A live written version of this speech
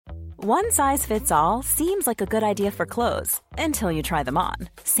One size fits all seems like a good idea for clothes until you try them on.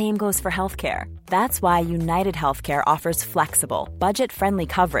 Same goes for healthcare. That's why United Healthcare offers flexible, budget-friendly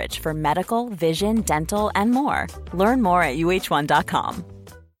coverage for medical, vision, dental, and more. Learn more at uh1.com.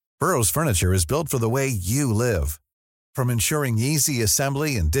 Burrow's furniture is built for the way you live. From ensuring easy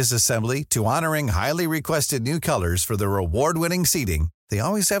assembly and disassembly to honoring highly requested new colors for their award-winning seating, they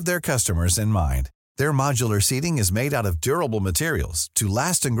always have their customers in mind. Their modular seating is made out of durable materials to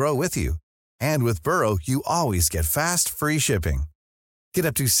last and grow with you. And with Burrow, you always get fast, free shipping. Get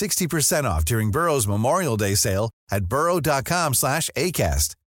up to 60% off during Burrow's Memorial Day sale at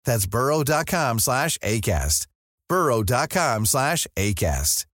burrow.com/ACAST. That's burrow.com/ACAST.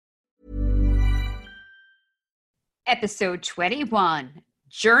 burrow.com/ACAST. Episode 21,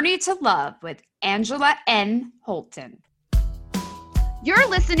 Journey to Love with Angela N. Holton. You're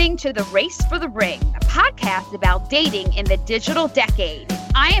listening to The Race for the Ring, a podcast about dating in the digital decade.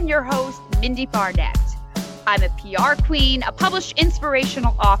 I am your host, Mindy Barnett. I'm a PR queen, a published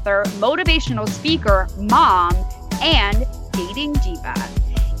inspirational author, motivational speaker, mom, and dating diva.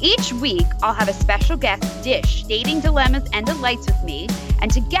 Each week, I'll have a special guest dish dating dilemmas and delights with me,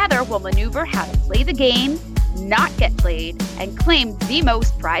 and together we'll maneuver how to play the game, not get played, and claim the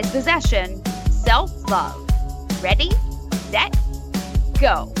most prized possession, self-love. Ready, set,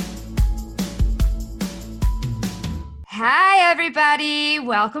 go. Hi, everybody.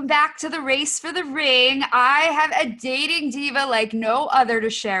 Welcome back to The Race for the Ring. I have a dating diva like no other to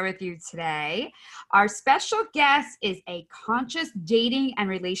share with you today. Our special guest is a conscious dating and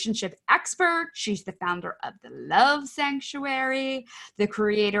relationship expert. She's the founder of The Love Sanctuary, the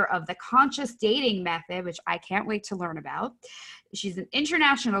creator of the Conscious Dating Method, which I can't wait to learn about. She's an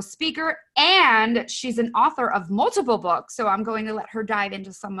international speaker, and she's an author of multiple books. So I'm going to let her dive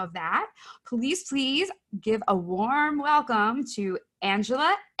into some of that. Please give a warm welcome to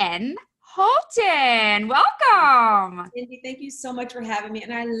Angela N. Holton. Welcome. Cindy, thank you so much for having me.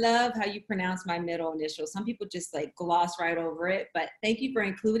 And I love how you pronounce my middle initial. Some people just like gloss right over it, but thank you for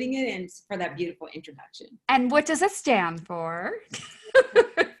including it and for that beautiful introduction. And what does it stand for?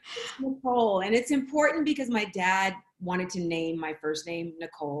 Nicole. And it's important because my dad wanted to name my first name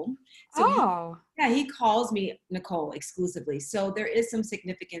Nicole. So he calls me Nicole exclusively. So there is some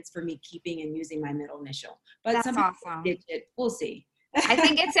significance for me keeping and using my middle initial. But that's some awesome. We'll see. I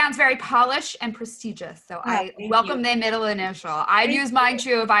think it sounds very polished and prestigious. So I welcome the middle initial. I'd use mine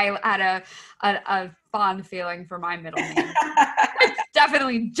too if I had a fond feeling for my middle name. I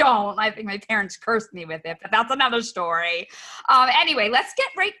definitely don't. I think my parents cursed me with it, but that's another story. Anyway, let's get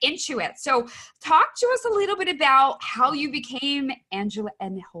right into it. So talk to us a little bit about how you became Angela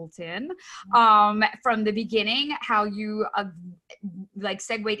N. Holton from the beginning, how you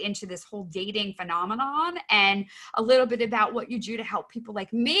segued into this whole dating phenomenon, and a little bit about what you do to help people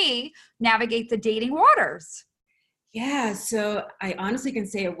like me navigate the dating waters. Yeah, so I honestly can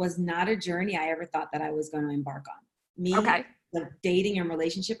say it was not a journey I ever thought that I was going to embark on. Me, the dating and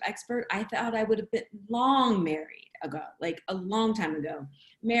relationship expert, I thought I would have been long married ago, like a long time ago,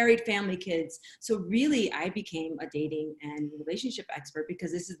 married, family, kids. So really, I became a dating and relationship expert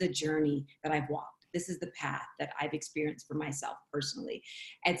because this is the journey that I've walked. This is the path that I've experienced for myself personally.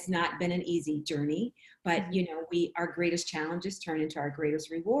 It's not been an easy journey, but our greatest challenges turn into our greatest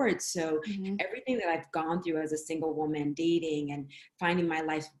rewards. So everything that I've gone through as a single woman, dating and finding my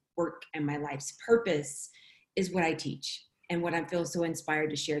life's work and my life's purpose is what I teach. And what I feel so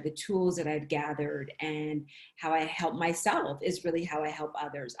inspired to share, the tools that I've gathered and how I help myself is really how I help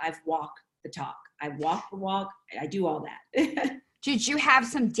others. I've walked the talk. I walk the walk. I do all that. Did you have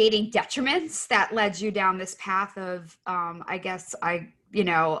some dating detriments that led you down this path of,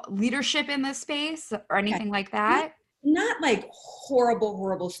 leadership in this space or anything like that? Not like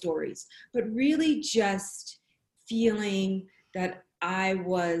horrible stories, but really just feeling that I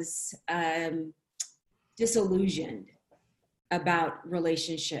was disillusioned about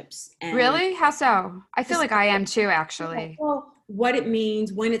relationships. And really? How so? I feel like I am too, actually. Well, what it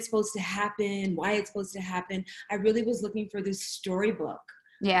means, when it's supposed to happen, why it's supposed to happen. I really was looking for this storybook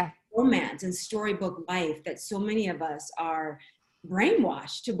romance and storybook life that so many of us are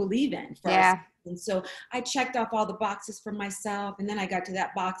brainwashed to believe in. And so I checked off all the boxes for myself, and then I got to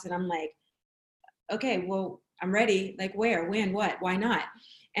that box and I'm like, okay, well, I'm ready. Like where, when, what, why not?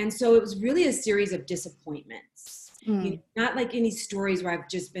 And so it was really a series of disappointments. Not like any stories where I've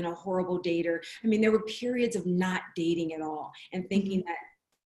just been a horrible dater. I mean, there were periods of not dating at all and thinking that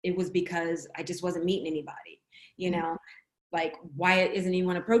it was because I just wasn't meeting anybody, like, why isn't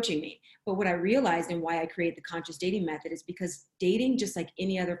anyone approaching me? But what I realized and why I create the conscious dating method is because dating, just like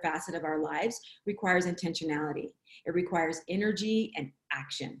any other facet of our lives, requires intentionality. It requires energy and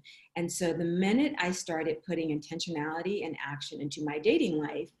action. And so the minute I started putting intentionality and action into my dating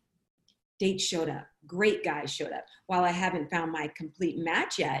life, dates showed up. Great guys showed up. While I haven't found my complete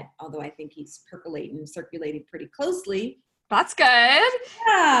match yet, although I think he's percolating and circulating pretty closely. That's good.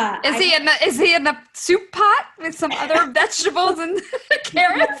 Yeah. Is he in the soup pot with some other vegetables and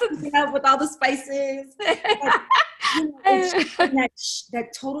carrots? With all the spices. But, it's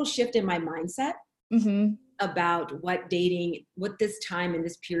that total shift in my mindset about what dating, what this time and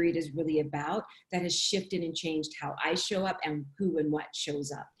this period is really about, that has shifted and changed how I show up and who and what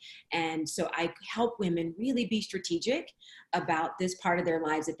shows up. And so I help women really be strategic about this part of their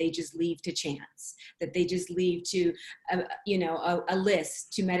lives that they just leave to chance, that they just leave to, a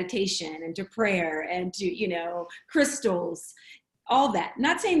list, to meditation and to prayer and to, crystals, all that.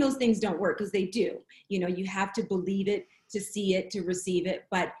 Not saying those things don't work, because they do. You have to believe it, to see it, to receive it,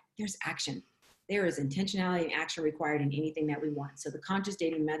 but there's action. There is intentionality and action required in anything that we want. So the conscious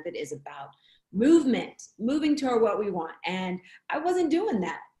dating method is about movement, moving toward what we want. And I wasn't doing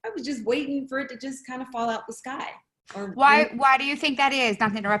that. I was just waiting for it to just kind of fall out the sky. Why do you think that is?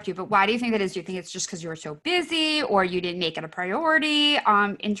 Not to interrupt you, but why do you think that is? Do you think it's just because you were so busy, or you didn't make it a priority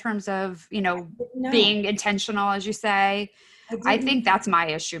in terms of, being intentional, as you say? I think that's my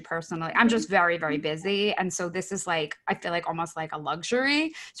issue personally. I'm just very, very busy. And so this is like, I feel like almost like a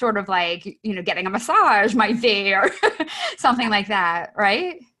luxury, sort of like, getting a massage might be, or something like that.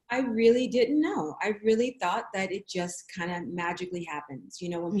 Right? I really didn't know. I really thought that it just kind of magically happens.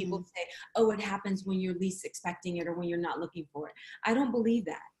 When people say, oh, it happens when you're least expecting it or when you're not looking for it. I don't believe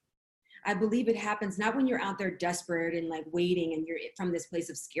that. I believe it happens not when you're out there desperate and like waiting and you're from this place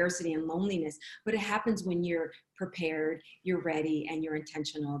of scarcity and loneliness, but it happens when you're prepared, you're ready, and you're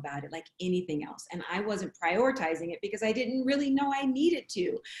intentional about it, like anything else. And I wasn't prioritizing it because I didn't really know I needed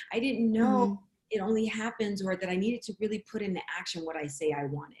to. I didn't know it only happens, or that I needed to really put into action what I say I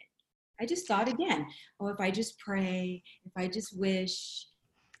wanted. I just thought again, if I just pray, if I just wish.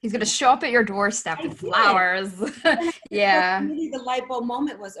 He's going to show up at your doorstep with flowers. Yeah. Really, the light bulb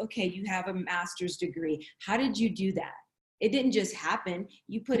moment was, okay, you have a master's degree. How did you do that? It didn't just happen.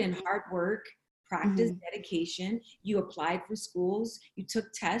 You put in hard work, practice, dedication. You applied for schools. You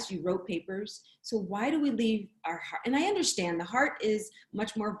took tests. You wrote papers. So why do we leave our heart? And I understand the heart is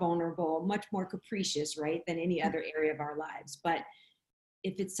much more vulnerable, much more capricious, right, than any other area of our lives. But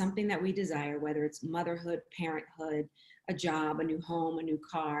if it's something that we desire, whether it's motherhood, parenthood, a job, a new home, a new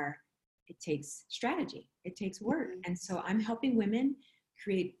car, it takes strategy. It takes work. And so I'm helping women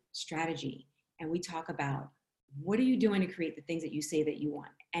create strategy. And we talk about, what are you doing to create the things that you say that you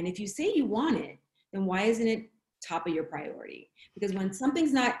want? And if you say you want it, then why isn't it top of your priority? Because when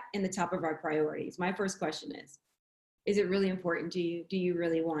something's not in the top of our priorities, my first question is it really important to you? Do you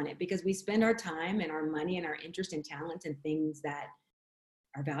really want it? Because we spend our time and our money and our interest and talents and things that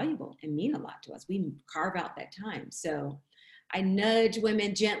are valuable and mean a lot to us. We carve out that time. So I nudge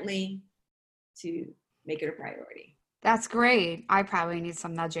women gently to make it a priority. That's great. I probably need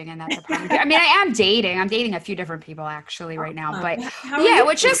some nudging in that department. I mean, I'm dating a few different people actually right now, but yeah,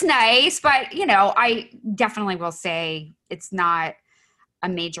 which is nice. But, I definitely will say it's not a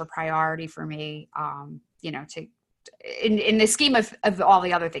major priority for me, to in the scheme of all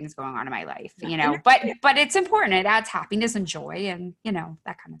the other things going on in my life, but it's important. It adds happiness and joy and,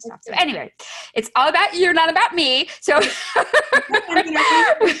 that kind of stuff. So anyway, it's all about you, not about me. So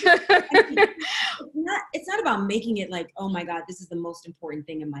it's not about making it like, oh my God, this is the most important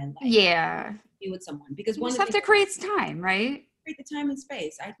thing in my life. Yeah. Be with someone, because you just have to create time, right? Create the time and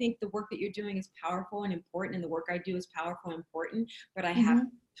space. I think the work that you're doing is powerful and important, and the work I do is powerful and important, but I have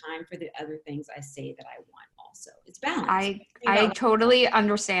time for the other things I say that I want also. It's balance. I totally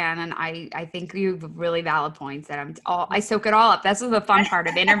understand, and I think you have really valid points that I soak it all up. This is the fun part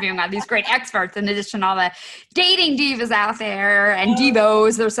of interviewing all these great experts, in addition to all the dating divas out there and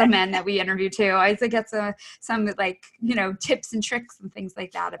divos. There's some men that we interview too. I think it's some like, tips and tricks and things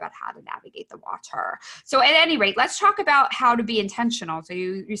like that about how to navigate the water. So at any rate, let's talk about how to be intentional. So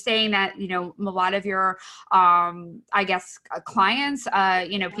you're saying that, a lot of your, clients,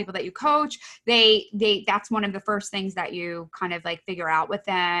 people that you coach, that's one of the first things that you kind of like figure out with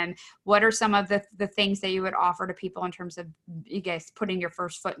them. What are some of the things that you would offer to people in terms of, putting your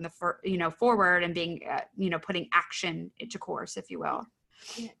first foot in the forward and being, putting action into course, if you will?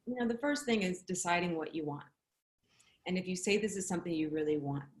 Yeah. The first thing is deciding what you want. And if you say this is something you really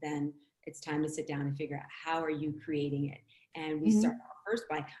want, then it's time to sit down and figure out, how are you creating it? And we start off first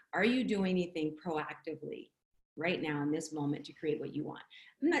by, are you doing anything proactively right now in this moment to create what you want.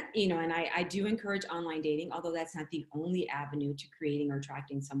 I'm not, and I do encourage online dating, although that's not the only avenue to creating or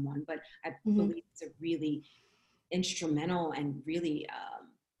attracting someone, but I believe it's a really instrumental and really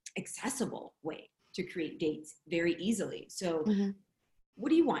accessible way to create dates very easily. So what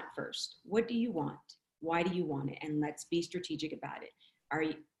do you want first? What do you want? Why do you want it? And let's be strategic about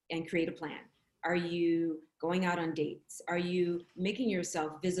it. And create a plan. Are you going out on dates? Are you making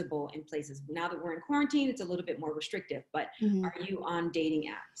yourself visible in places? Now that we're in quarantine, it's a little bit more restrictive, but are you on dating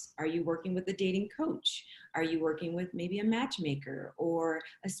apps? Are you working with a dating coach? Are you working with maybe a matchmaker or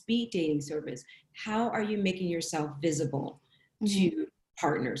a speed dating service? How are you making yourself visible to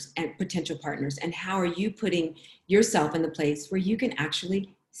partners and potential partners? And how are you putting yourself in the place where you can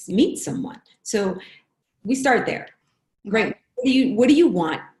actually meet someone? So we start there. Great. What do you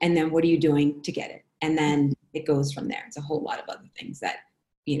want? And then what are you doing to get it? And then it goes from there. It's a whole lot of other things that,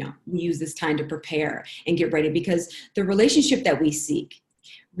 we use this time to prepare and get ready, because the relationship that we seek,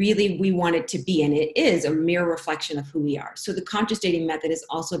 really we want it to be, and it is a mere reflection of who we are. So the conscious dating method is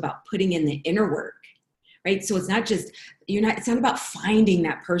also about putting in the inner work, right? So it's not just, it's not about finding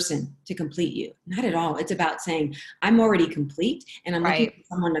that person to complete you. Not at all. It's about saying, I'm already complete and I'm looking for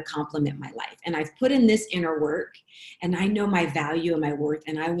someone to complement my life. And I've put in this inner work and I know my value and my worth,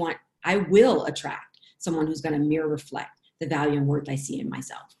 and I will attract someone who's going to mirror reflect the value and worth I see in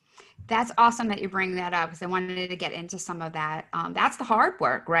myself. That's awesome that you bring that up, because I wanted to get into some of that. That's the hard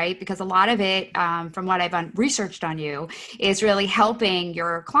work, right? Because a lot of it, from what I've researched on you, is really helping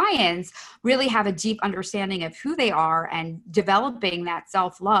your clients really have a deep understanding of who they are and developing that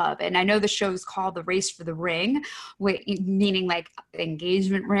self-love. And I know the show's called The Race for the Ring, meaning like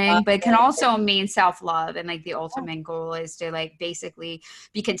engagement ring, but it can also mean self-love. And like the ultimate goal is to like basically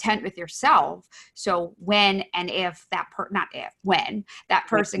be content with yourself. So when and if that when that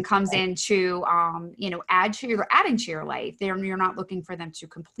person comes into, adding to your life, you're not looking for them to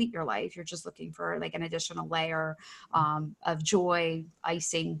complete your life. You're just looking for like an additional layer of joy,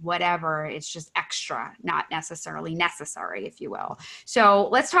 icing, whatever. It's just extra, not necessarily necessary, if you will. So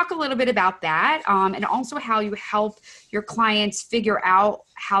let's talk a little bit about that, and also how you help your clients figure out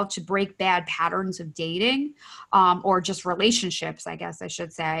how to break bad patterns of dating, or just relationships, I guess I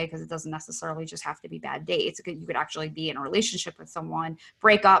should say, because it doesn't necessarily just have to be bad dates. You could actually be in a relationship with someone,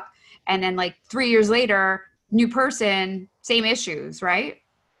 break up, and then like 3 years later, new person, same issues, right?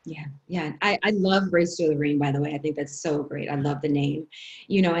 Yeah. I love Race to the Ring, by the way. I think that's so great. I love the name,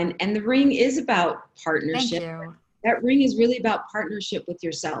 and the ring is about partnership. Thank you. That ring is really about partnership with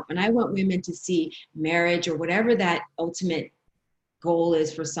yourself. And I want women to see marriage, or whatever that ultimate goal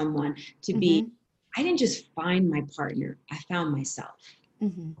is for someone, to be, I didn't just find my partner, I found myself.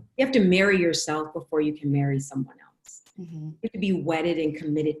 You have to marry yourself before you can marry someone else. You have to be wedded and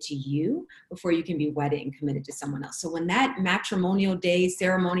committed to you before you can be wedded and committed to someone else. So when that matrimonial day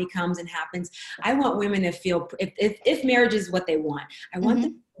ceremony comes and happens, I want women to feel, if marriage is what they want, I want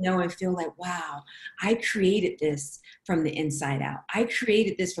them to know and feel like, wow, I created this from the inside out. I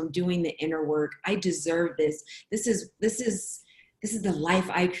created this from doing the inner work. I deserve this. This is the life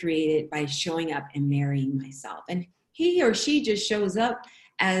I created by showing up and marrying myself. And he or she just shows up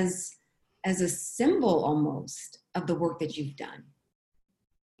as a symbol almost of the work that you've done.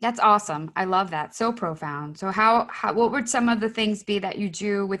 That's awesome. I love that. So profound. So what would some of the things be that you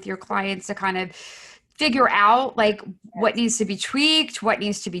do with your clients to kind of figure out like what needs to be tweaked, what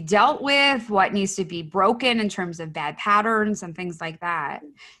needs to be dealt with, what needs to be broken in terms of bad patterns and things like that?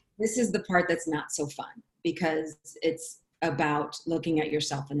 This is the part that's not so fun, because it's about looking at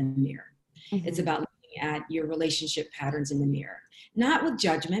yourself in the mirror. It's about looking at your relationship patterns in the mirror. Not with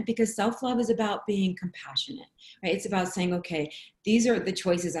judgment, because self-love is about being compassionate, right? It's about saying, okay, these are the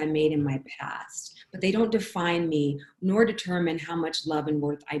choices I made in my past, but they don't define me nor determine how much love and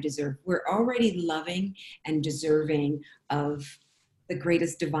worth I deserve. We're already loving and deserving of the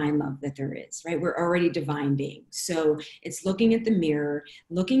greatest divine love that there is, right? We're already divine beings. So it's looking at the mirror,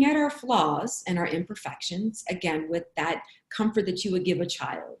 looking at our flaws and our imperfections, again, with that comfort that you would give a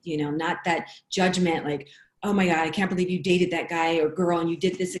child, not that judgment like, oh my God, I can't believe you dated that guy or girl and you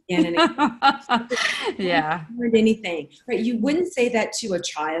did this again and again. Yeah. Or anything, right? You wouldn't say that to a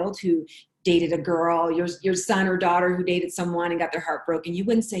child who dated a girl, your son or daughter who dated someone and got their heart broken. You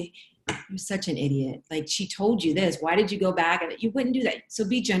wouldn't say, you're such an idiot. Like, she told you this. Why did you go back? And you wouldn't do that. So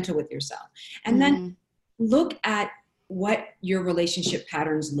be gentle with yourself. And then look at what your relationship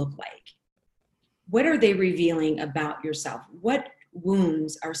patterns look like. What are they revealing about yourself? What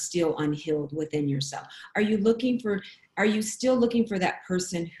wounds are still unhealed within yourself? Are you still looking for that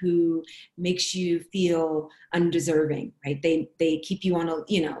person who makes you feel undeserving, right? They keep you on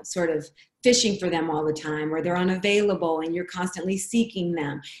a, sort of fishing for them all the time, or they're unavailable and you're constantly seeking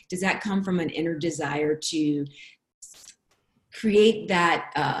them. Does that come from an inner desire to create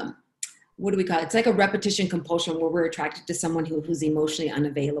that, what do we call it? It's like a repetition compulsion where we're attracted to someone who's emotionally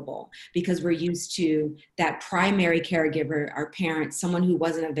unavailable because we're used to that primary caregiver, our parents, someone who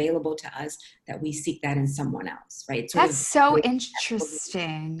wasn't available to us, that we seek that in someone else, right? That's so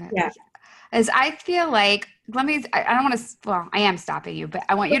interesting. Yeah. As I feel like, I don't want to, well, I am stopping you, but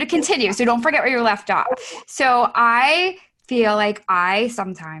I want you to continue. So don't forget where you left off. So I feel like I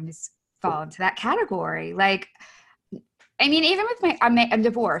sometimes fall into that category. Like, I mean, even with I'm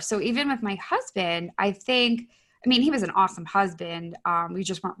divorced. So even with my husband, I think, he was an awesome husband. We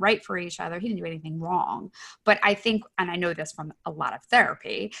just weren't right for each other. He didn't do anything wrong. But I think, and I know this from a lot of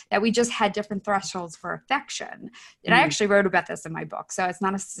therapy, that we just had different thresholds for affection. And I actually wrote about this in my book. So it's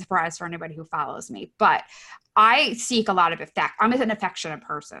not a surprise for anybody who follows me. But I seek a lot of affection. I'm an affectionate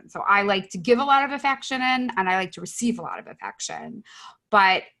person. So I like to give a lot of affection and I like to receive a lot of affection.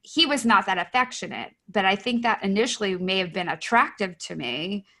 But he was not that affectionate. But I think that initially may have been attractive to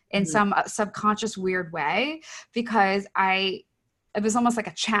me in some subconscious weird way, because it was almost like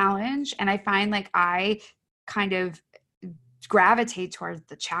a challenge. And I find like I kind of gravitate towards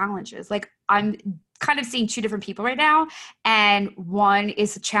the challenges. Like I'm kind of seeing two different people right now, and one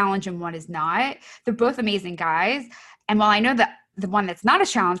is a challenge and one is not. They're both amazing guys. And while I know that the one that's not a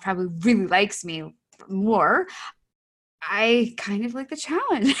challenge probably really likes me more, I kind of like the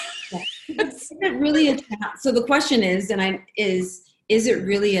challenge. Is it really a challenge? So the question is, is it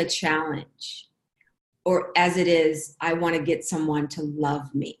really a challenge? Or as it is, I want to get someone to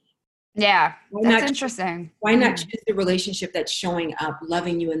love me. Yeah, that's interesting. Why not choose the relationship that's showing up,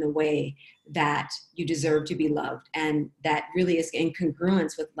 loving you in the way that you deserve to be loved, and that really is in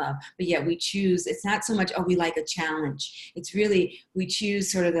congruence with love? But yet we choose, it's not so much, we like a challenge. It's really, we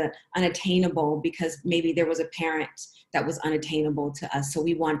choose sort of the unattainable because maybe there was a parent that was unattainable to us. So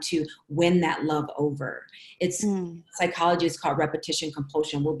we want to win that love over. It's psychologists call repetition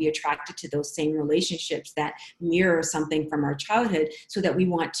compulsion. We'll be attracted to those same relationships that mirror something from our childhood, so that we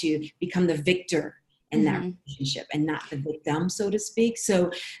want to become the victor in that relationship and not the victim, so to speak.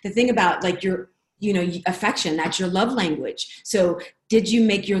 So the thing about like your, affection, that's your love language. So did you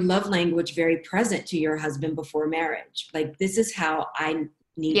make your love language very present to your husband before marriage? Like, this is how I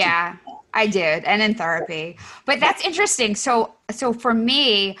need to. I did. And in therapy, but that's interesting. So for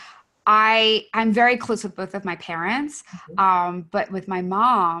me, I'm very close with both of my parents. But with my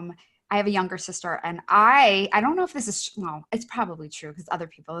mom, I have a younger sister, and I don't know if this is, well, it's probably true because other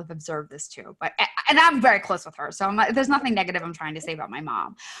people have observed this too, and I'm very close with her. So there's nothing negative I'm trying to say about my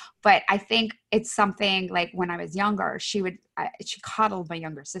mom, but I think it's something like when I was younger, she coddled my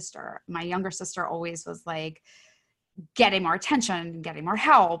younger sister. My younger sister always was like getting more attention, getting more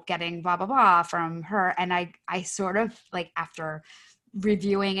help, getting blah, blah, blah from her. And I sort of like, after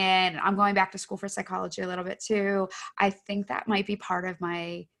reviewing it, and I'm going back to school for psychology a little bit too, I think that might be part of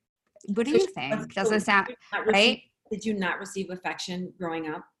my, what do you think? Does it sound right? Did you not receive affection growing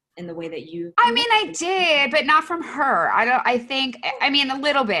up in the way that you? I did, but not from her. I think, a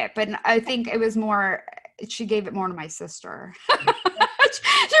little bit, but I think it was more, she gave it more to my sister.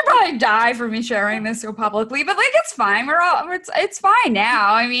 She'd probably die for me sharing this so publicly, but like, it's fine. It's fine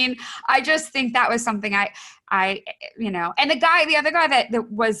now. I just think that was something and the other guy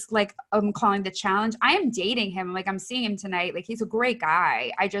that was like, calling the challenge, I am dating him. Like, I'm seeing him tonight. Like, he's a great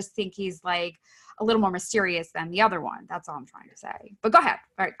guy. I just think he's like a little more mysterious than the other one. That's all I'm trying to say, but go ahead.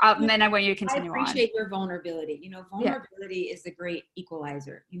 All right. And then I want you to continue on. I appreciate your vulnerability. Vulnerability is the great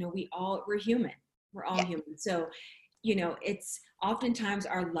equalizer. We're human. We're all human. So, it's oftentimes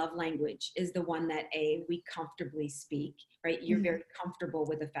our love language is the one that we comfortably speak, right? You're very comfortable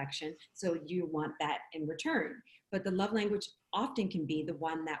with affection, so you want that in return. But the love language often can be the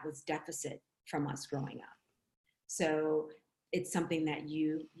one that was deficit from us growing up. So it's something that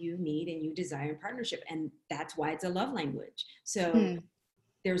you need and you desire in partnership, and that's why it's a love language. So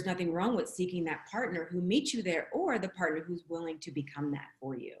there's nothing wrong with seeking that partner who meets you there, or the partner who's willing to become that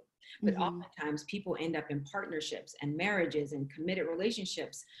for you. But oftentimes people end up in partnerships and marriages and committed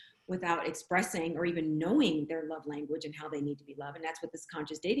relationships without expressing or even knowing their love language and how they need to be loved. And that's what this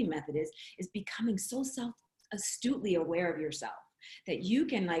conscious dating method is becoming so astutely aware of yourself that you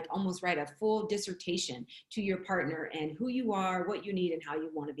can like almost write a full dissertation to your partner and who you are, what you need, and how you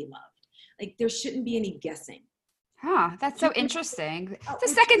want to be loved. Like, there shouldn't be any guessing. Huh, that's so interesting. It's the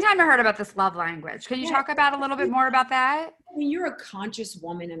second time I heard about this love language. Can you talk about a little bit more about that? When you're a conscious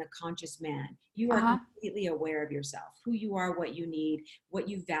woman and a conscious man, you are completely aware of yourself, who you are, what you need, what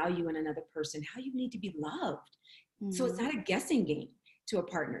you value in another person, how you need to be loved. So it's not a guessing game to a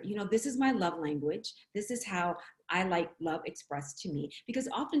partner. You know, this is my love language. This is how I like love expressed to me. Because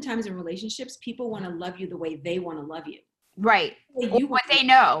oftentimes in relationships, people want to love you the way they want to love you. Right. What they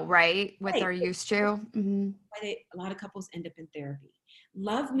know, right? What they're used to. A lot of couples end up in therapy.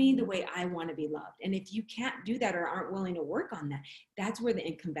 Love me the way I want to be loved. And if you can't do that or aren't willing to work on that, that's where the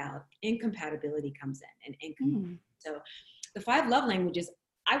incompatibility comes in. And So the 5 love languages,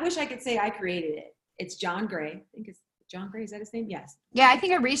 I wish I could say I created it. It's John Gray. I think it's John Gray. Is that his name? Yes. Yeah, I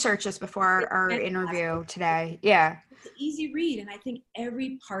think I researched this before our interview today. Yeah. It's an easy read. And I think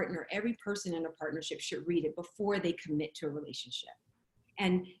every partner, every person in a partnership should read it before they commit to a relationship.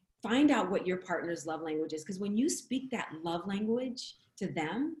 And find out what your partner's love language is. Because when you speak that love language to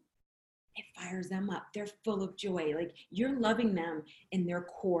them, it fires them up. They're full of joy. Like you're loving them in their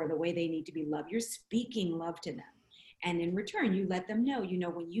core, the way they need to be loved. You're speaking love to them. And in return, you let them know,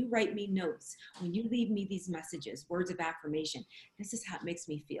 when you write me notes, when you leave me these messages, words of affirmation, this is how it makes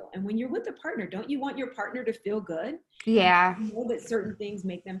me feel. And when you're with a partner, don't you want your partner to feel good? Yeah. You know that certain things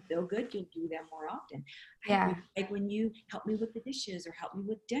make them feel good. You'll do them more often. Yeah. Like when you help me with the dishes or help me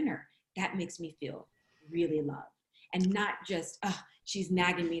with dinner, that makes me feel really loved. And not just, she's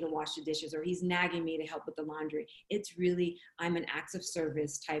nagging me to wash the dishes or he's nagging me to help with the laundry. It's really, I'm an acts of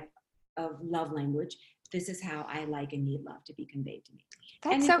service type of love language. This is how I like and need love to be conveyed to me.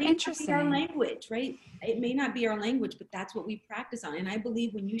 That's so interesting. Our language, right? It may not be our language, but that's what we practice on. And I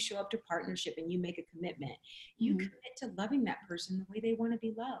believe when you show up to partnership and you make a commitment, you commit to loving that person the way they want to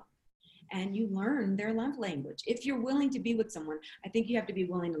be loved. And you learn their love language. If you're willing to be with someone, I think you have to be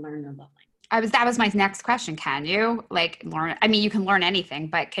willing to learn their love language. That was my next question. Can you learn? I mean, you can learn anything,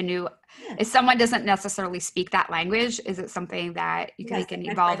 but can you, if someone doesn't necessarily speak that language, is it something that you can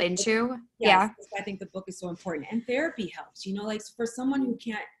evolve into? Yes, yeah. I think the book is so important. And therapy helps, like for someone who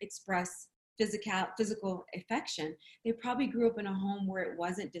can't express physical affection, they probably grew up in a home where it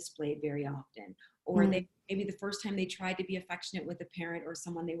wasn't displayed very often, or they maybe the first time they tried to be affectionate with a parent or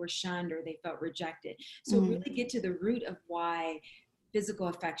someone, they were shunned or they felt rejected. So really get to the root of why physical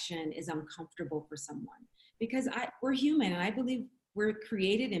affection is uncomfortable for someone, because we're human, and I believe we're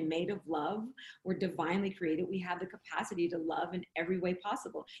created and made of love. We're divinely created. We have the capacity to love in every way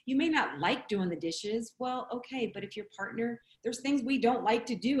possible. You may not like doing the dishes. Well, okay, but if your partner, there's things we don't like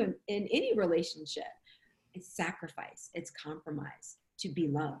to do in any relationship. It's sacrifice. It's compromise to be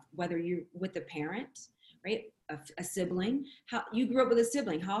loved, whether you're with a parent, right? A sibling. How you grew up with a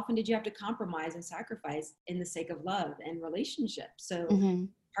sibling. How often did you have to compromise and sacrifice in the sake of love and relationship? So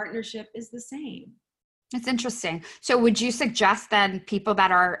partnership is the same. That's interesting. So would you suggest then people that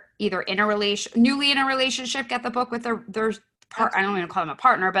are either newly in a relationship get the book with their I don't even call them a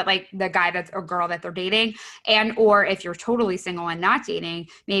partner, but like the guy or girl that they're dating, or if you're totally single and not dating,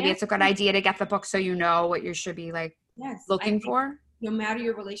 maybe it's a good idea to get the book so you know what you should be looking for? No matter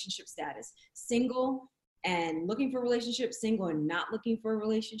your relationship status, single and looking for a relationship, single and not looking for a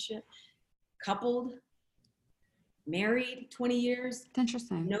relationship, coupled, married 20 years. That's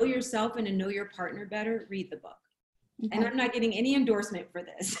interesting. Know yourself and to know your partner better, read the book. Okay. And I'm not getting any endorsement for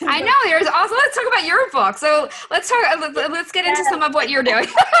this. I know. There's also, let's talk about your book. So let's get into some of what you're doing.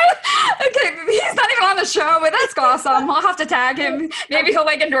 Okay. He's not even on the show, but that's awesome. I'll have to tag him. Maybe he'll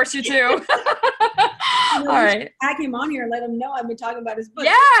endorse you too. All right. Tag him on here and let him know I've been talking about his book.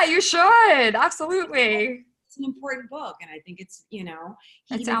 Yeah, you should. Absolutely. It's an important book. And I think it's,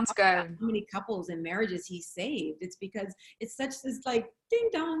 it sounds good. How many couples and marriages he saved. It's because it's such this ding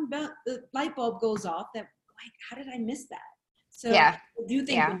dong, the light bulb goes off that, how did I miss that? So I do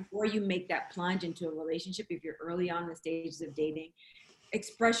think before you make that plunge into a relationship, if you're early on in the stages of dating,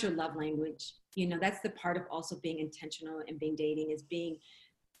 express your love language. That's the part of also being intentional and being dating, is being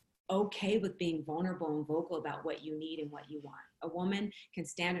okay with being vulnerable and vocal about what you need and what you want. A woman can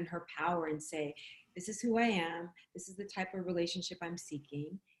stand in her power and say, this is who I am. This is the type of relationship I'm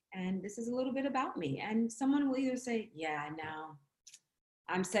seeking. And this is a little bit about me. And someone will either say, yeah, no,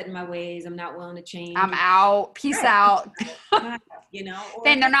 I'm set in my ways. I'm not willing to change. I'm out. Peace out. Or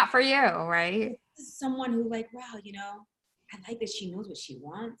then they're not for you, right? This is someone who wow, I like that she knows what she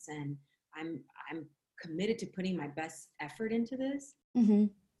wants, and I'm committed to putting my best effort into this.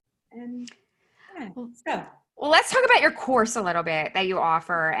 And Well, let's talk about your course a little bit that you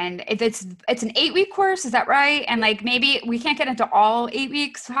offer. And if it's an 8-week course, is that right? And like, maybe we can't get into all 8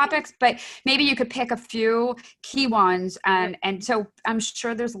 weeks topics, but maybe you could pick a few key ones. And so I'm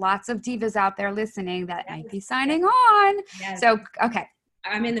sure there's lots of divas out there listening that might be signing on. Yes. So, okay.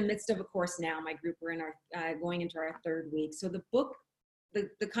 I'm in the midst of a course now. My group, we're in our, going into our 3rd week. So the book,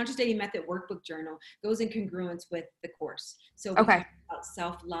 the Conscious Dating Method Workbook Journal goes in congruence with the course. So we talk about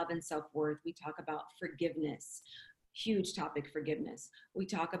self-love and self-worth. We talk about forgiveness, huge topic, forgiveness. We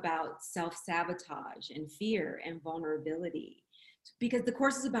talk about self-sabotage and fear and vulnerability, because the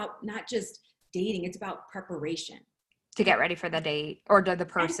course is about not just dating, it's about preparation. To get ready for the date or the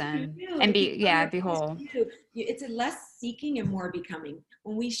person and be whole. It's a less seeking and more becoming.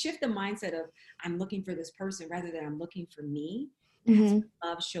 When we shift the mindset of I'm looking for this person rather than I'm looking for me, that's when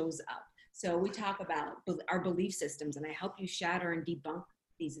love shows up. So we talk about our belief systems, and I help you shatter and debunk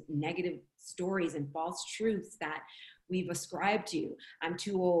these negative stories and false truths that we've ascribed to. I'm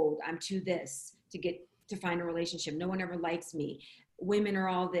too old. I'm too this to find a relationship. No one ever likes me. Women are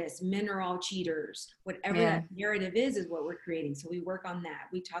all this. Men are all cheaters. Whatever that narrative is what we're creating. So we work on that.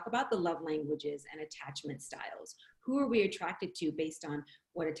 We talk about the love languages and attachment styles. Who are we attracted to based on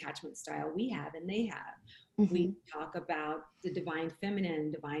what attachment style we have and they have? We talk about the divine feminine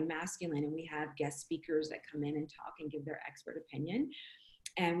and divine masculine, and we have guest speakers that come in and talk and give their expert opinion.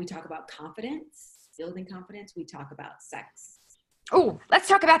 And we talk about confidence, building confidence. We talk about sex. Oh, let's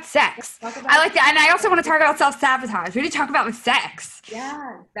talk about sex. I like that. And I also want to talk about self-sabotage. We need to talk about with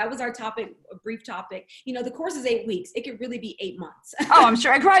Yeah, that was our topic, a brief topic. You know, the course is 8 weeks. It could really be 8 months. Oh, I'm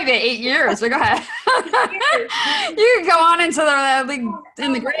sure. It could probably be 8 years, but go ahead. You can go on into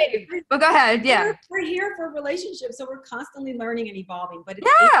the grave, but go ahead. Yeah. We're here for relationships, so we're constantly learning and evolving, but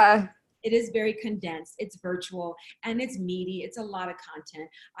it is very condensed. It's virtual and it's meaty. It's a lot of content.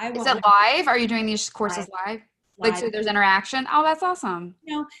 Is it live? Are you doing these courses live? Like, so there's interaction. Oh, that's awesome.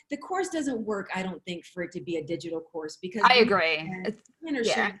 You know, the course doesn't work, I don't think, for it to be a digital course, because I agree. Women are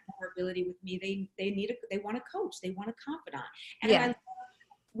sharing vulnerability with me. They want a coach. They want a confidant. And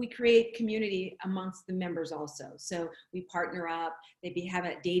we create community amongst the members also. So we partner up. They have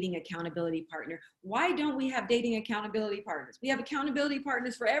a dating accountability partner. Why don't we have dating accountability partners? We have accountability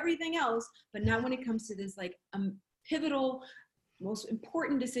partners for everything else, but not when it comes to this like pivotal, most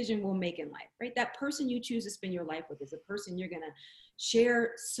important decision we'll make in life, right? That person you choose to spend your life with is a person you're going to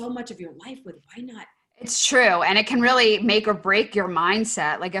share so much of your life with. Why not? It's true. And it can really make or break your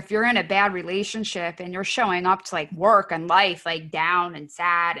mindset. Like if you're in a bad relationship and you're showing up to like work and life, like down and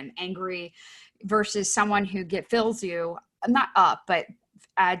sad and angry, versus someone who fills you, not up, but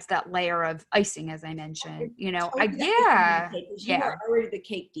adds that layer of icing, as I mentioned, you know. You are already the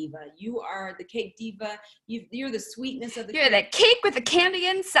cake diva. You are the cake diva. You're the sweetness of the You're the cake with the candy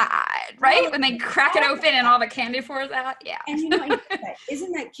inside, right? When they crack it open and all the candy pours out. Yeah. And you know,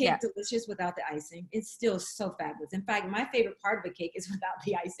 isn't that cake delicious without the icing? It's still so fabulous. In fact, my favorite part of a cake is without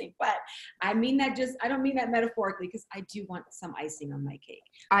the icing. But I mean that I don't mean that metaphorically, because I do want some icing on my cake.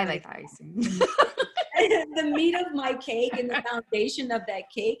 I like the icing. The meat of my cake and the foundation of that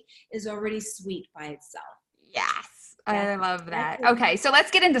cake is already sweet by itself. Yes. I love that. Okay. So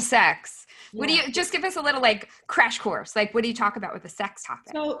let's get into sex. What do you, just give us a little like crash course. Like, what do you talk about with the sex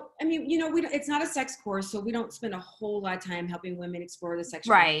topic? So, I mean, you know, it's not a sex course, so we don't spend a whole lot of time helping women explore the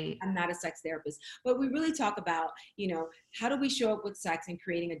sexual. Right. I'm not a sex therapist, but we really talk about, you know, how do we show up with sex and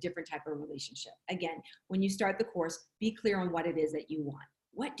creating a different type of relationship? Again, when you start the course, be clear on what it is that you want.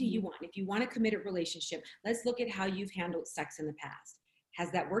 What do you want? If you want a committed relationship, let's look at how you've handled sex in the past. Has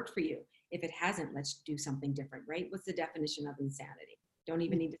that worked for you? If it hasn't, let's do something different, right? What's the definition of insanity? Don't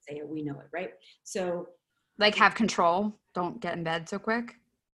even need to say it. We know it, right? So, like, have control. Don't get in bed so quick.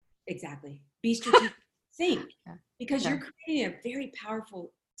 Exactly. Be strategic. Think. Because you're creating a very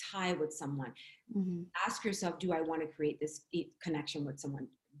powerful tie with someone. Ask yourself, do I want to create this connection with someone?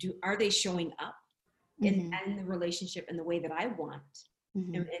 Are they showing up in the relationship in the way that I want?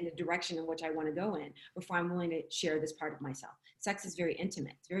 In the direction in which I want to go in before I'm willing to share this part of myself. Sex is very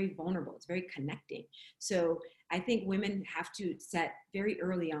intimate. It's very vulnerable. It's very connecting. So I think women have to set very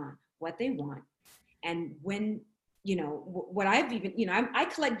early on what they want. And when, you know, what I've even, you know, I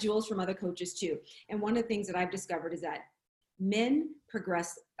collect jewels from other coaches too. And one of the things that I've discovered is that men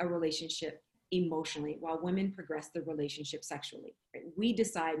progress a relationship emotionally while women progress the relationship sexually. Right? We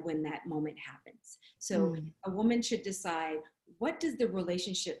decide when that moment happens. So a woman should decide, what does the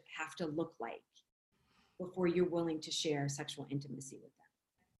relationship have to look like before you're willing to share sexual intimacy with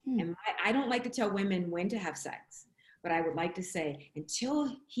them? And I don't like to tell women when to have sex, but I would like to say,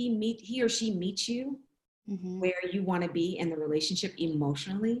 until he or she meets you where you want to be in the relationship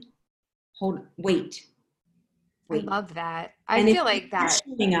emotionally, wait. I love that. I feel like that.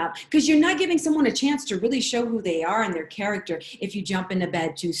 Showing up, because you're not giving someone a chance to really show who they are and their character if you jump into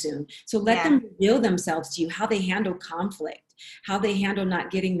bed too soon. So let them reveal themselves to you, how they handle conflict, how they handle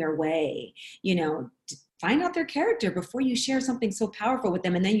not getting their way, find out their character before you share something so powerful with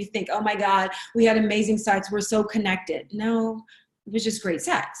them. And then you think, oh my God, we had amazing sex, we're so connected. No, it was just great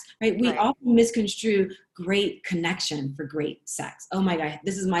sex, right? We often misconstrue great connection for great sex. Oh my God,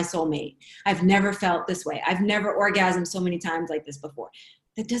 this is my soulmate. I've never felt this way. I've never orgasmed so many times like this before.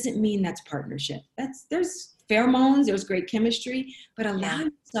 That doesn't mean that's partnership. There's pheromones, there's great chemistry, but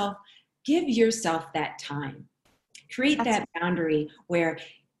give yourself that time. Create that boundary where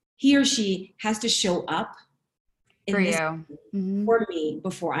he or she has to show up for me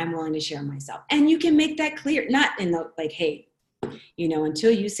before I'm willing to share myself. And you can make that clear, not in the like, hey,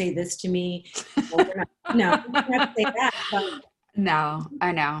 until you say this to me, you don't have to say that. But no,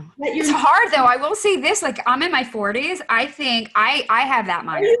 I know. It's hard though. I will say this, like I'm in my 40s. I think I have that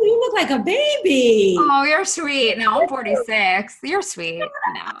mindset. You look like a baby. Oh, you're sweet. No, I'm 46. You're sweet.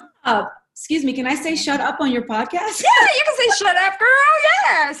 No. Excuse me, can I say shut up on your podcast? Yeah, you can say shut up, girl.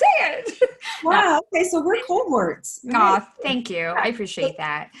 Yeah, say it. Wow, okay, so we're cohorts. Right? Oh, thank you. I appreciate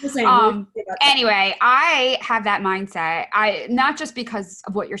that. Anyway, I have that mindset. Not just because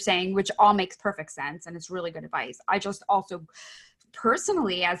of what you're saying, which all makes perfect sense and it's really good advice. I just also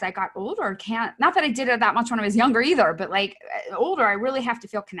personally, as I got older, not that I did it that much when I was younger either, but like older, I really have to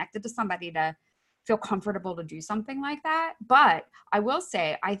feel connected to somebody to feel comfortable to do something like that. But I will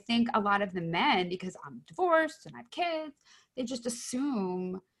say, I think a lot of the men, because I'm divorced and I have kids, they just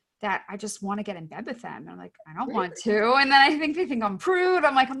assume that I just want to get in bed with them. And I'm like, I don't want to. And then I think they think I'm prude.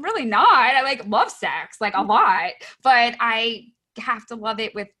 I'm like, I'm really not. I like love sex, like a lot, but I have to love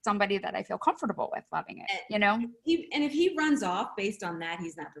it with somebody that I feel comfortable with loving it, And if he runs off based on that,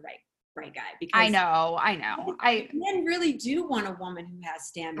 he's not the right guy. Because I know. Men really do want a woman who has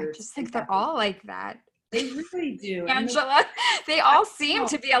standards. I just think they're all like that. They really do. Angela, they all seem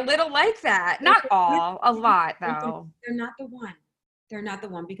to be a little like that. Not all, a lot though. They're not the one. They're not the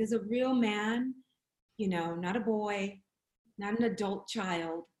one, because a real man, not a boy, not an adult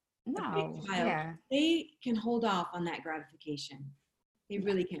child, a big child, they can hold off on that gratification. They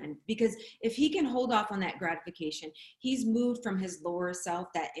really can. Because if he can hold off on that gratification, he's moved from his lower self,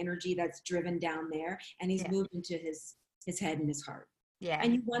 that energy that's driven down there, and he's moved into his head and his heart. Yeah.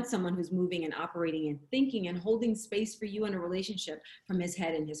 And you want someone who's moving and operating and thinking and holding space for you in a relationship from his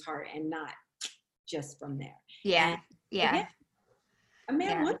head and his heart, and not just from there. Yeah. A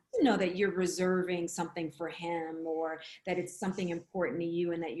man wants to know that you're reserving something for him, or that it's something important to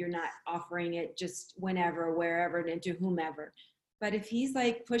you and that you're not offering it just whenever, wherever, and to whomever. But if he's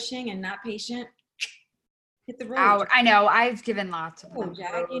like pushing and not patient, hit the road. Out. I know. I've given lots of them.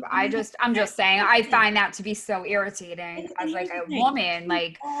 I'm just saying, I find that to be so irritating as like a woman.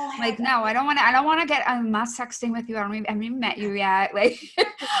 Like no, I don't want to get. I'm not sexting with you. I haven't even met you yet. Like,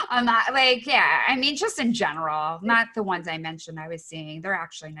 I'm not like, I mean, just in general, not the ones I mentioned I was seeing. They're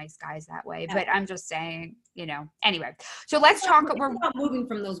actually nice guys that way. But I'm just saying, Anyway, so let's talk. We're about moving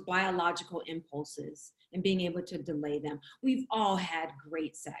from those biological impulses and being able to delay them. We've all had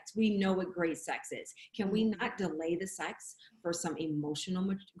great sex. We know what great sex is. Can we not delay the sex for some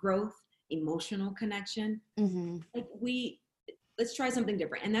emotional growth, emotional connection? Mm-hmm. Let's try something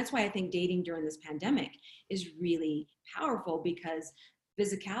different. And that's why I think dating during this pandemic is really powerful, because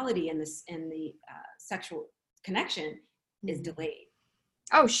physicality and the sexual connection is delayed.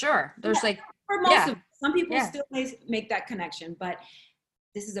 Oh, sure. There's for most of some people still make that connection, but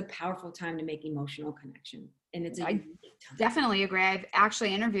this is a powerful time to make emotional connection. And I definitely agree. I've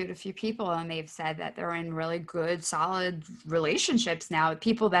actually interviewed a few people, and they've said that they're in really good, solid relationships now with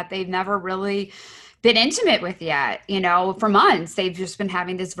people that they've never really been intimate with yet, for months. They've just been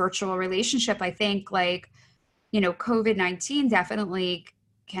having this virtual relationship. I think COVID-19 definitely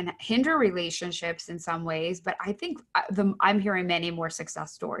can hinder relationships in some ways, but I think I'm hearing many more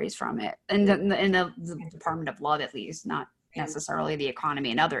success stories from it in the Department of Love, at least, not necessarily the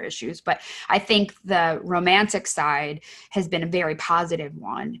economy and other issues, but I think the romantic side has been a very positive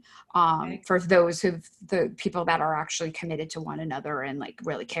one for the people that are actually committed to one another and like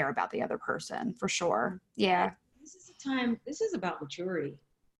really care about the other person, for sure. Yeah. This is about maturity.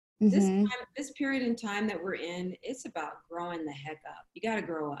 Mm-hmm. This period in time that we're in, it's about growing the heck up. You got to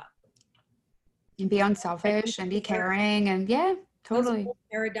grow up and be unselfish and be caring, and totally. Those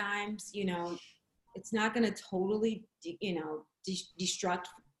paradigms, it's not going to totally, destruct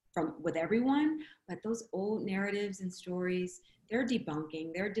with everyone, but those old narratives and stories, they're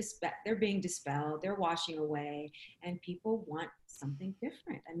debunking, they're being dispelled, they're washing away, and people want something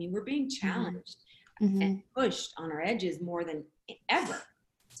different. I mean, we're being challenged. and pushed on our edges more than ever.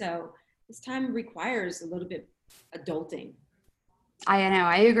 So this time requires a little bit adulting. I know,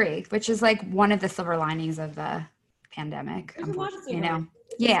 I agree, which is like one of the silver linings of the pandemic. There's a lot of silver linings.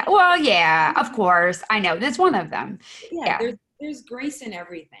 Yeah. Well, yeah, of course. I know. That's one of them. Yeah. There's grace in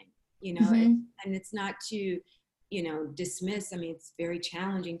everything, you know, and it's not to, you know, dismiss. I mean, it's very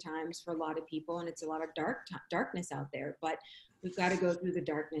challenging times for a lot of people, and it's a lot of darkness out there, but we've got to go through the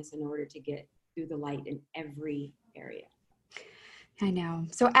darkness in order to get through the light in every area. I know.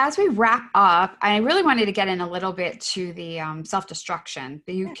 So as we wrap up, I really wanted to get in a little bit to the self-destruction.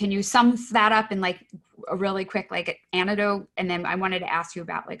 Can you sum that up in like a really quick like anecdote? And then I wanted to ask you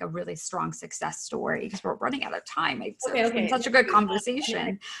about like a really strong success story, because we're running out of time. It's been such a good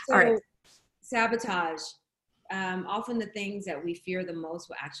conversation. So, all right. Sabotage. Often the things that we fear the most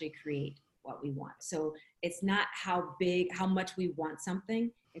will actually create what we want. So it's not how much we want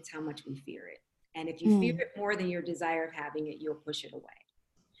something, it's how much we fear it. And if you fear it more than your desire of having it, you'll push it away.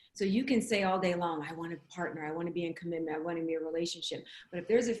 So you can say all day long, I want a partner, I want to be in commitment, I want to be in a relationship. But if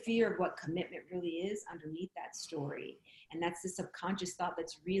there's a fear of what commitment really is underneath that story, and that's the subconscious thought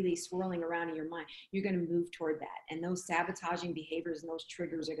that's really swirling around in your mind, you're going to move toward that. And those sabotaging behaviors and those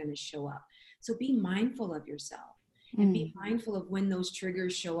triggers are going to show up. So be mindful of yourself and be mindful of when those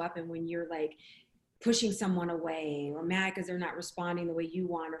triggers show up, and when you're like pushing someone away or mad because they're not responding the way you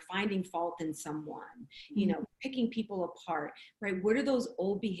want, or finding fault in someone, you know, picking people apart, right? What are those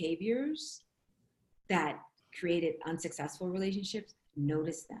old behaviors that created unsuccessful relationships?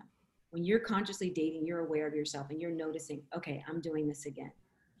 Notice them. When you're consciously dating, you're aware of yourself and you're noticing, okay, I'm doing this again.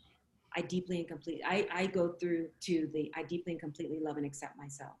 I deeply and completely love and accept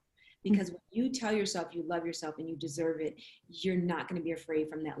myself. Because when you tell yourself you love yourself and you deserve it, you're not going to be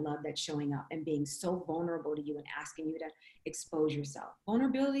afraid from that love that's showing up and being so vulnerable to you and asking you to expose yourself.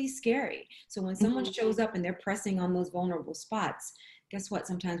 Vulnerability is scary. So when someone shows up and they're pressing on those vulnerable spots, guess what?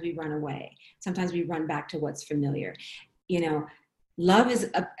 Sometimes we run away. Sometimes we run back to what's familiar. You know, love is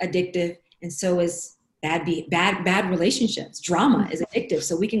addictive, and so is bad relationships. Drama is addictive.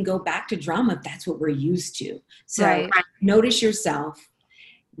 So we can go back to drama if that's what we're used to. So notice yourself.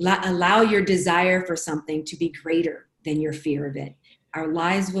 Allow your desire for something to be greater than your fear of it. Our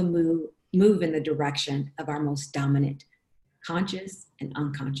lives will move in the direction of our most dominant conscious and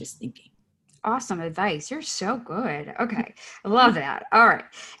unconscious thinking. Awesome advice. You're so good. Okay. I love that. All right.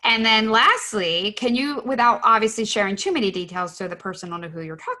 And then lastly, can you, without obviously sharing too many details so the person will know who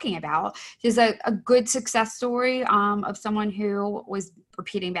you're talking about, is a good success story of someone who was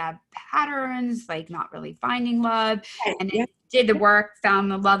repeating bad patterns, like not really finding love, and then did the work,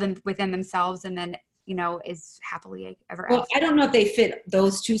 found the love within themselves, and then, you know, is happily ever after? Well, I don't know if they fit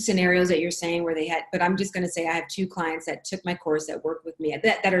those two scenarios that you're saying where they had, but I'm just going to say I have two clients that took my course that worked with me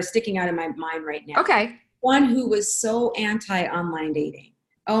that are sticking out in my mind right now. Okay. One who was so anti-online dating.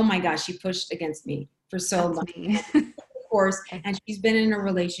 Oh my gosh, she pushed against me for so long. Of course, and she's been in a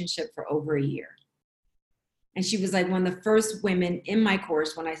relationship for over a year. And she was like one of the first women in my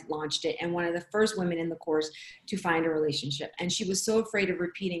course when I launched it, and one of the first women in the course to find a relationship. And she was so afraid of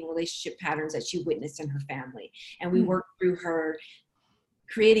repeating relationship patterns that she witnessed in her family. And we worked through her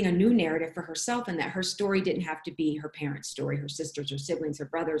creating a new narrative for herself, and that her story didn't have to be her parents' story, her sisters or siblings, her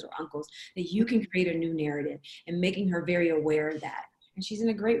brothers or uncles, that you can create a new narrative, and making her very aware of that. And she's in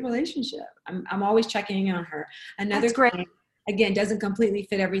a great relationship. I'm always checking in on her. That's great. Again, doesn't completely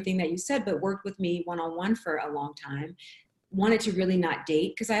fit everything that you said, but worked with me one-on-one for a long time. Wanted to really not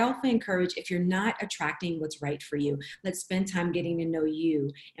date, because I often encourage, if you're not attracting what's right for you, let's spend time getting to know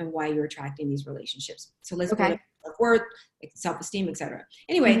you and why you're attracting these relationships. So let's build up self-worth, self-esteem, etc.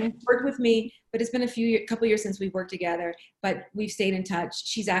 Anyway, worked with me, but it's been a couple years since we've worked together, but we've stayed in touch.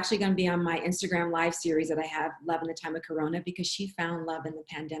 She's actually going to be on my Instagram live series that I have, Love in the Time of Corona, because she found love in the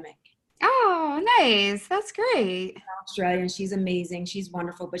pandemic. Oh, nice. That's great. Australia, and she's amazing. She's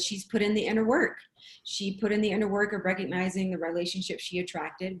wonderful, but she's put in the inner work. She put in the inner work of recognizing the relationships she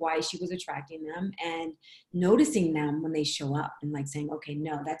attracted, why she was attracting them, and noticing them when they show up, and like saying, okay,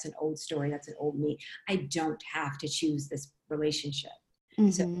 no, that's an old story. That's an old me. I don't have to choose this relationship.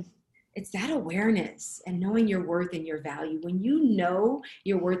 So it's that awareness and knowing your worth and your value. When you know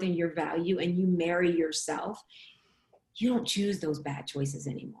your worth and your value and you marry yourself, you don't choose those bad choices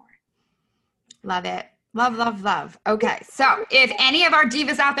anymore. Love it. Love, love, love. Okay. So if any of our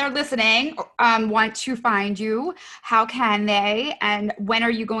divas out there listening want to find you, how can they? And when are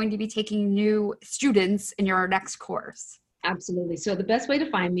you going to be taking new students in your next course? Absolutely. So the best way to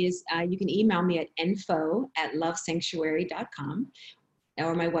find me is you can email me at info@lovesanctuary.com.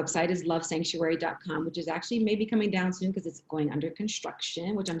 or my website is lovesanctuary.com, which is actually maybe coming down soon because it's going under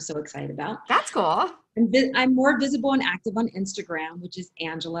construction, which I'm so excited about. That's cool. I'm more visible and active on Instagram, which is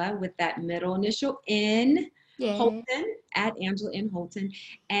Angela with that middle initial N. Yeah. Holton, at Angela N. Holton.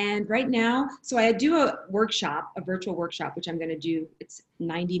 And right now, so I do a virtual workshop, which I'm going to do. It's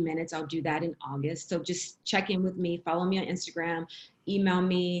 90 minutes. I'll do that in August. So just check in with me, follow me on Instagram, email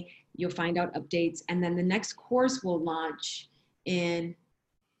me. You'll find out updates. And then the next course will launch in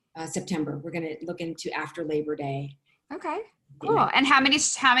September. We're going to look into after Labor Day. Okay. Cool. And how many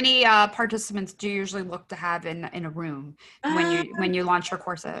participants do you usually look to have in a room when you launch your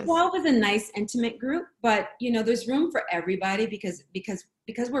courses? 12 is a nice intimate group, but there's room for everybody because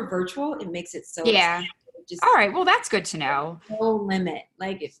we're virtual, it makes it so all right. Well, that's good to know. No limit.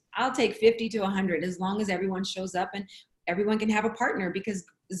 Like I'll take 50 to 100 as long as everyone shows up and everyone can have a partner, because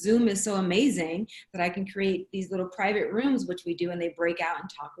Zoom is so amazing that I can create these little private rooms, which we do, and they break out and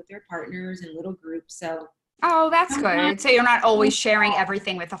talk with their partners in little groups. So oh, that's good. So you're not always sharing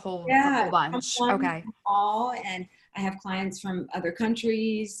everything with the whole bunch. Okay. And I have clients from other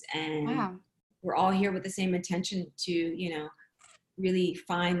countries, and we're all here with the same intention to, really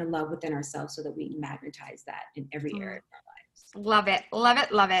find the love within ourselves so that we magnetize that in every area of our lives. Love it. Love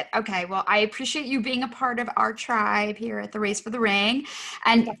it. Love it. Okay. Well, I appreciate you being a part of our tribe here at the Race for the Ring.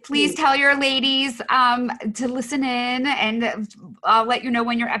 And please tell your ladies to listen in, and I'll let you know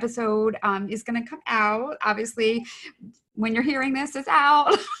when your episode is going to come out. Obviously, when you're hearing this, it's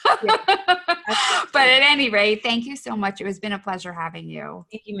out. But at any rate, thank you so much. It has been a pleasure having you.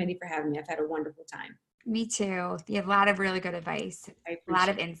 Thank you, Mindy, for having me. I've had a wonderful time. Me too. You have a lot of really good advice. A lot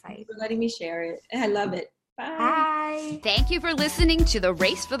of insight. Thanks for letting me share it. I love it. Bye. Bye. Thank you for listening to The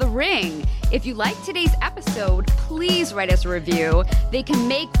Race for the Ring. If you liked today's episode, please write us a review. They can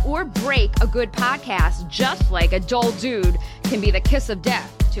make or break a good podcast, just like a dull dude can be the kiss of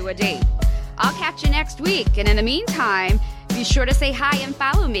death to a date. I'll catch you next week. And in the meantime, be sure to say hi and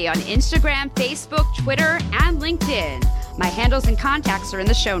follow me on Instagram, Facebook, Twitter, and LinkedIn. My handles and contacts are in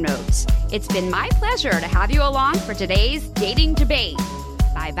the show notes. It's been my pleasure to have you along for today's dating debate.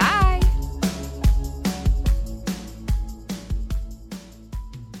 Bye-bye.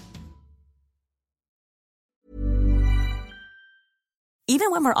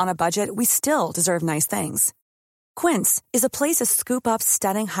 Even when we're on a budget, we still deserve nice things. Quince is a place to scoop up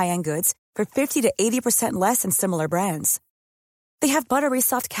stunning high-end goods for 50 to 80% less than similar brands. They have buttery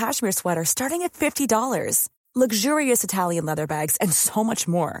soft cashmere sweaters starting at $50, luxurious Italian leather bags, and so much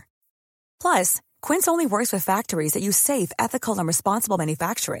more. Plus, Quince only works with factories that use safe, ethical, and responsible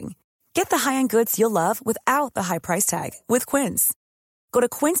manufacturing. Get the high-end goods you'll love without the high price tag with Quince. Go to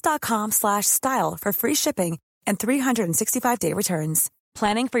quince.com/style for free shipping and 365-day returns.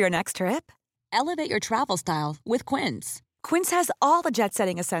 Planning for your next trip? Elevate your travel style with Quince. Quince has all the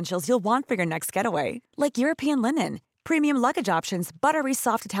jet-setting essentials you'll want for your next getaway, like European linen, premium luggage options, buttery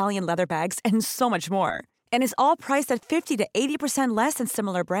soft Italian leather bags, and so much more. And is all priced at 50 to 80% less than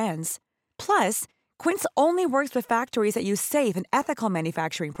similar brands. Plus, Quince only works with factories that use safe and ethical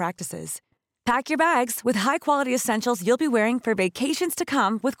manufacturing practices. Pack your bags with high-quality essentials you'll be wearing for vacations to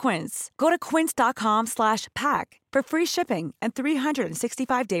come with Quince. Go to quince.com/pack for free shipping and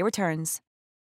 365-day returns.